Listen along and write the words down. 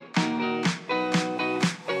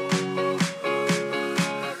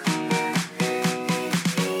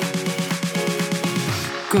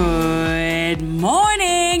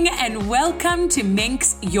Welcome to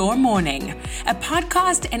Minx Your Morning, a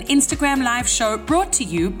podcast and Instagram live show brought to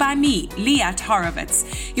you by me, Liat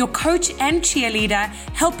Horowitz, your coach and cheerleader,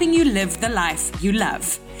 helping you live the life you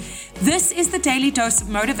love. This is the daily dose of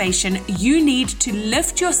motivation you need to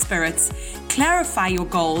lift your spirits, clarify your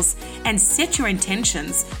goals, and set your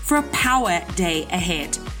intentions for a power day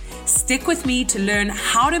ahead. Stick with me to learn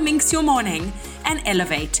how to minx your morning and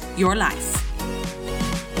elevate your life.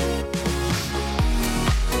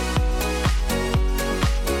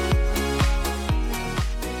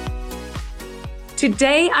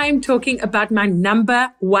 Today, I'm talking about my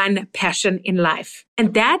number one passion in life,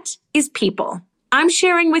 and that is people. I'm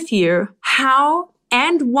sharing with you how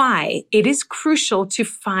and why it is crucial to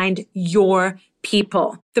find your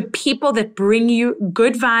people, the people that bring you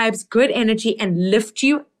good vibes, good energy, and lift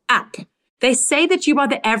you up. They say that you are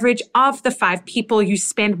the average of the 5 people you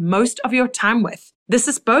spend most of your time with. This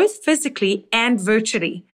is both physically and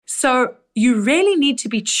virtually. So you really need to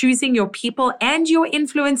be choosing your people and your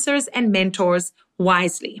influencers and mentors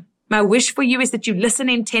wisely. My wish for you is that you listen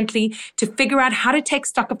intently to figure out how to take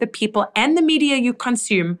stock of the people and the media you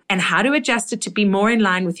consume and how to adjust it to be more in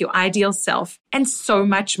line with your ideal self and so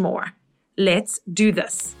much more. Let's do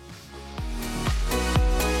this.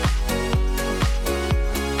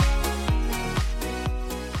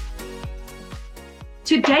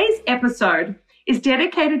 Today's episode is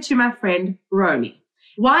dedicated to my friend Romy.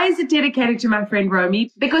 Why is it dedicated to my friend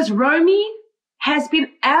Romy? Because Romy has been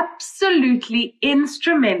absolutely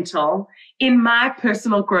instrumental in my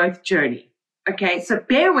personal growth journey. Okay, so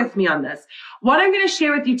bear with me on this. What I'm going to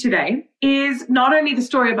share with you today is not only the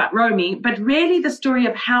story about Romy, but really the story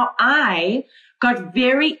of how I got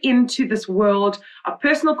very into this world of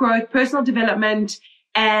personal growth, personal development,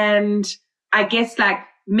 and I guess like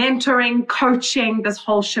mentoring, coaching, this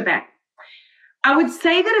whole shebang. I would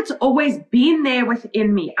say that it's always been there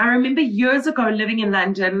within me. I remember years ago living in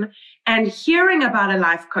London and hearing about a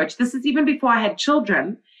life coach. This is even before I had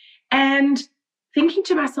children, and thinking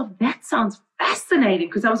to myself, that sounds fascinating,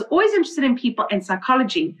 because I was always interested in people and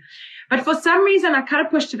psychology. But for some reason, I kind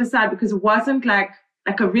of pushed it aside because it wasn't like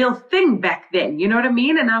a real thing back then. You know what I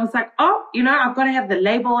mean? And I was like, I've got to have the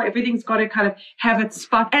label. Everything's got to kind of have its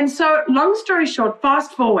spot. And so long story short,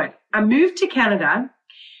 fast forward, I moved to Canada.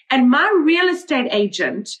 And my real estate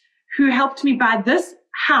agent, who helped me buy this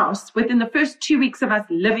house within the first 2 weeks of us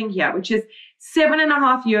living here, which is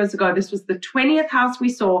 7.5 years ago, this was the 20th house we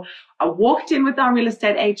saw. I walked in with our real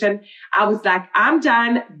estate agent. I was like, I'm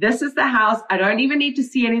done. This is the house. I don't even need to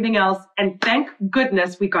see anything else. And thank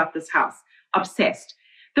goodness we got this house. Obsessed.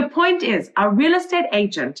 The point is, our real estate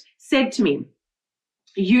agent said to me,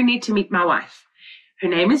 you need to meet my wife. Her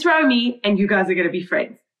name is Romy, and you guys are going to be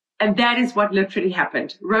friends. And that is what literally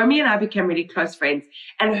happened. Romy and I became really close friends.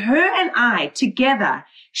 And her and I together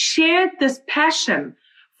shared this passion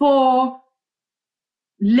for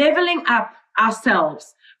leveling up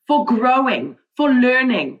ourselves, for growing, for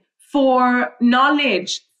learning, for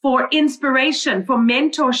knowledge, for inspiration, for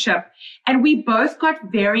mentorship. And we both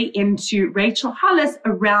got very into Rachel Hollis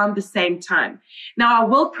around the same time. Now, I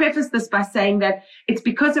will preface this by saying that it's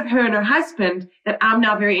because of her and her husband that I'm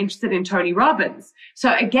now very interested in Tony Robbins.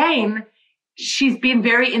 So again, she's been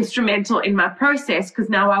very instrumental in my process, because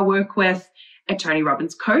now I work with a Tony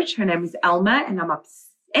Robbins coach. Her name is Elma, and I'm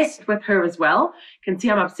obsessed with her as well. You can see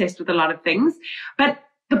I'm obsessed with a lot of things. But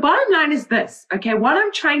the bottom line is this, okay? What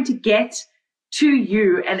I'm trying to get to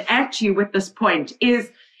you and at you with this point is,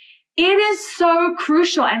 it is so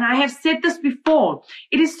crucial, and I have said this before,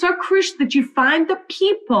 it is so crucial that you find the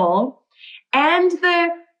people and the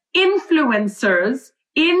influencers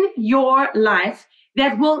in your life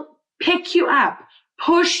that will pick you up,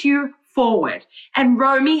 push you forward. And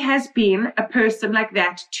Romy has been a person like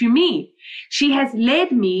that to me. She has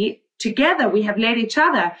led me together, we have led each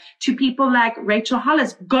other to people like Rachel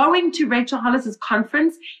Hollis. Going to Rachel Hollis's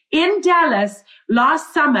conference in Dallas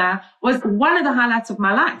last summer was one of the highlights of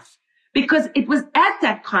my life, because it was at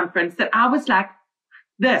that conference that I was like,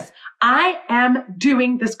 I am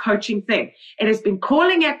doing this coaching thing. It has been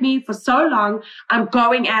calling at me for so long. I'm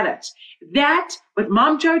going at it. That with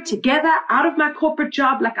Mom Joe together out of my corporate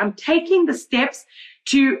job, like I'm taking the steps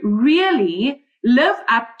to really live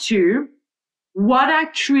up to what I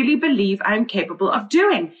truly believe I'm capable of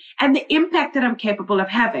doing and the impact that I'm capable of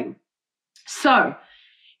having. So,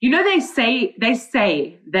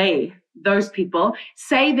 those people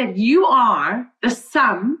say that you are the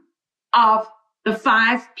sum of the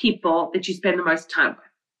 5 people that you spend the most time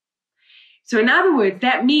with. So in other words,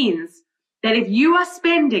 that means that if you are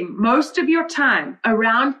spending most of your time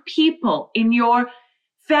around people in your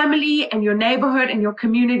family and your neighborhood and your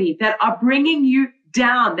community that are bringing you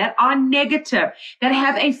down, that are negative, that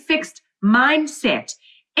have a fixed mindset.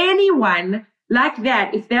 Anyone like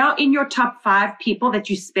that, if they are in your top 5 people that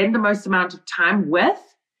you spend the most amount of time with,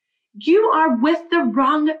 you are with the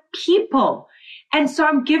wrong people. And so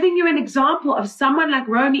I'm giving you an example of someone like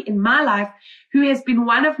Romy in my life who has been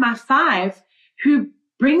one of my 5, who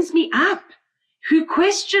brings me up, who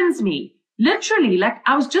questions me. Literally, like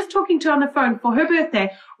I was just talking to her on the phone for her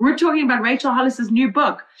birthday. We're talking about Rachel Hollis's new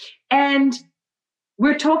book. And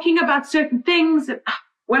we're talking about certain things,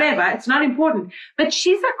 whatever, it's not important. But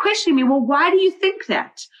she's like questioning me, well, why do you think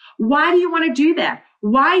that? Why do you want to do that?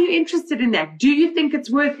 Why are you interested in that? Do you think it's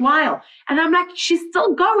worthwhile? And I'm like, she's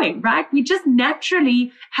still going, right? We just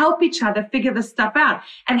naturally help each other figure this stuff out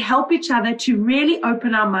and help each other to really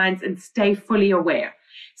open our minds and stay fully aware.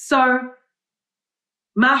 So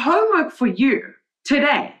my homework for you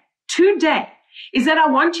today, is that I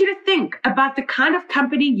want you to think about the kind of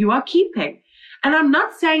company you are keeping. And I'm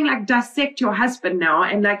not saying like dissect your husband now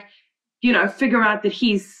and like, figure out that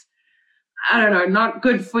he's, I don't know, not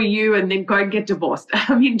good for you and then go and get divorced.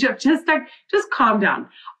 I mean, just calm down.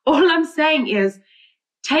 All I'm saying is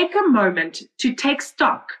take a moment to take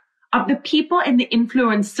stock of the people and the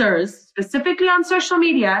influencers, specifically on social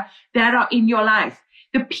media, that are in your life.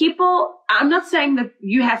 The people, I'm not saying that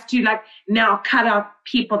you have to like now cut out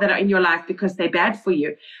people that are in your life because they're bad for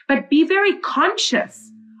you, but be very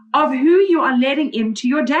conscious of who you are letting into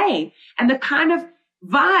your day and the kind of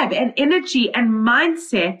vibe and energy and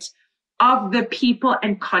mindset of the people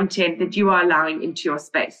and content that you are allowing into your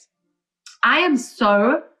space. I am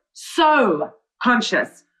so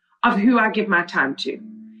conscious of who I give my time to.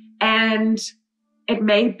 And it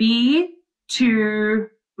may be to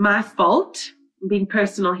my fault, being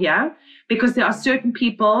personal here, because there are certain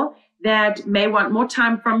people that may want more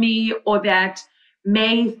time from me or that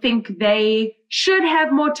may think they should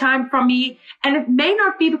have more time from me. And it may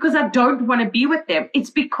not be because I don't want to be with them. It's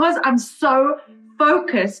because I'm so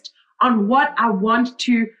focused on what I want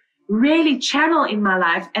to really channel in my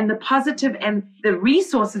life and the positive and the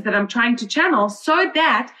resources that I'm trying to channel so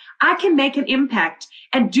that I can make an impact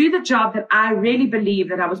and do the job that I really believe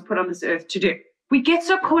that I was put on this earth to do. We get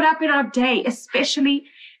so caught up in our day, especially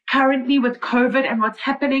currently with COVID and what's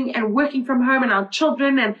happening and working from home and our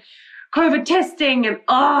children and COVID testing and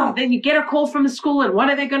then you get a call from the school and what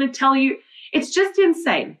are they going to tell you? It's just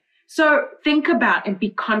insane. So think about and be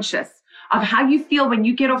conscious of how you feel when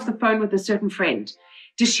you get off the phone with a certain friend.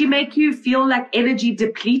 Does she make you feel like energy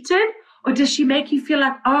depleted? Or does she make you feel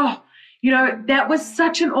like, that was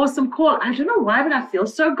such an awesome call. I don't know why, but I feel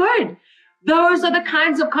so good. Those are the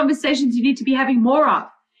kinds of conversations you need to be having more of.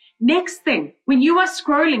 Next thing, when you are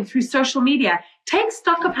scrolling through social media, take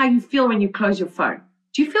stock of how you feel when you close your phone.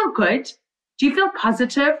 Do you feel good? Do you feel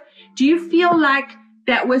positive? Do you feel like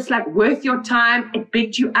that was like worth your time? It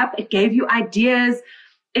bigged you up. It gave you ideas.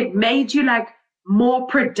 It made you like more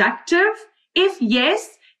productive. If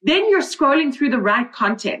yes, then you're scrolling through the right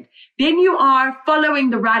content. Then you are following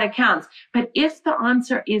the right accounts. But if the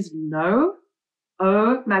answer is no,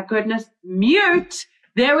 oh my goodness, mute.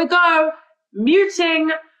 There we go.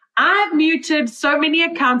 Muting. I've muted so many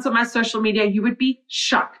accounts on my social media. You would be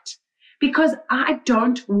shocked because I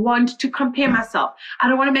don't want to compare myself. I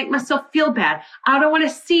don't want to make myself feel bad. I don't want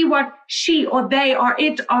to see what she or they or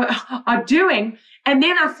it are doing. And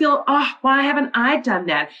then I feel, why haven't I done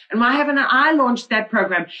that? And why haven't I launched that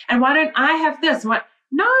program? And why don't I have this?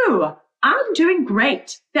 No, I'm doing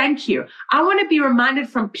great. Thank you. I want to be reminded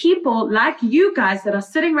from people like you guys that are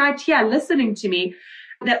sitting right here listening to me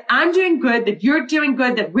that I'm doing good, that you're doing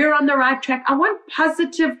good, that we're on the right track. I want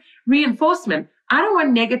positive reinforcement. I don't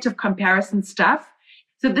want negative comparison stuff.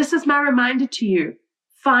 So this is my reminder to you.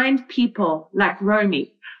 Find people like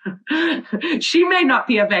Romy. She may not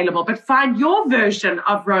be available, but find your version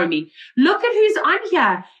of Romy. Look at who's on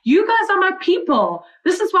here. You guys are my people.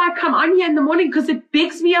 This is why I come on here in the morning, because it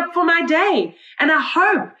bigs me up for my day. And I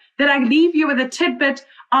hope that I leave you with a tidbit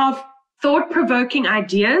of thought-provoking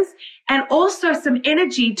ideas and also some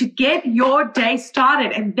energy to get your day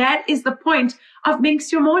started. And that is the point of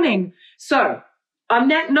Minx Your Morning. So on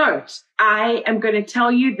that note, I am going to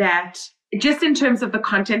tell you that just in terms of the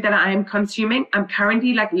content that I am consuming, I'm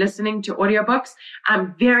currently like listening to audiobooks.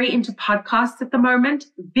 I'm very into podcasts at the moment,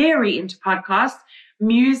 very into podcasts,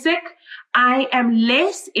 music. I am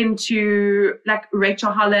less into like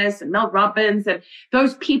Rachel Hollis and Mel Robbins and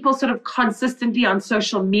those people sort of consistently on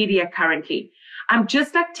social media currently. I'm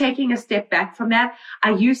just like taking a step back from that.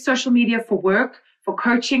 I use social media for work, for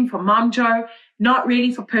coaching, for Mom Joe, not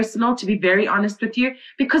really for personal, to be very honest with you,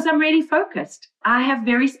 because I'm really focused. I have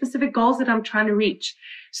very specific goals that I'm trying to reach.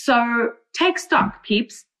 So take stock,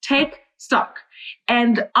 peeps. Take stock.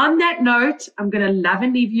 And on that note, I'm going to love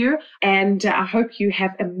and leave you. And I hope you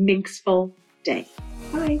have a Minxful day.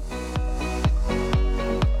 Bye.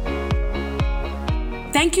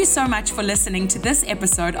 Thank you so much for listening to this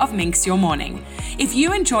episode of Minx Your Morning. If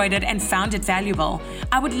you enjoyed it and found it valuable,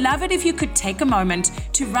 I would love it if you could take a moment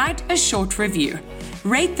to write a short review.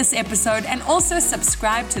 Rate this episode and also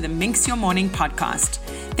subscribe to the Minx Your Morning podcast.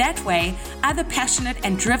 That way, other passionate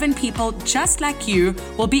and driven people just like you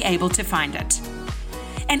will be able to find it.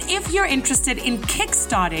 And if you're interested in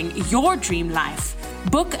kickstarting your dream life,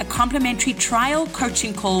 book a complimentary trial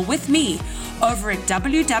coaching call with me over at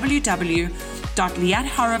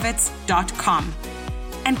www.liathorowitz.com.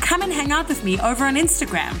 And come and hang out with me over on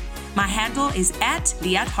Instagram. My handle is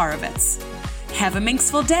 @LiatHorowitz. Have a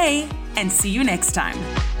Minxful day and see you next time.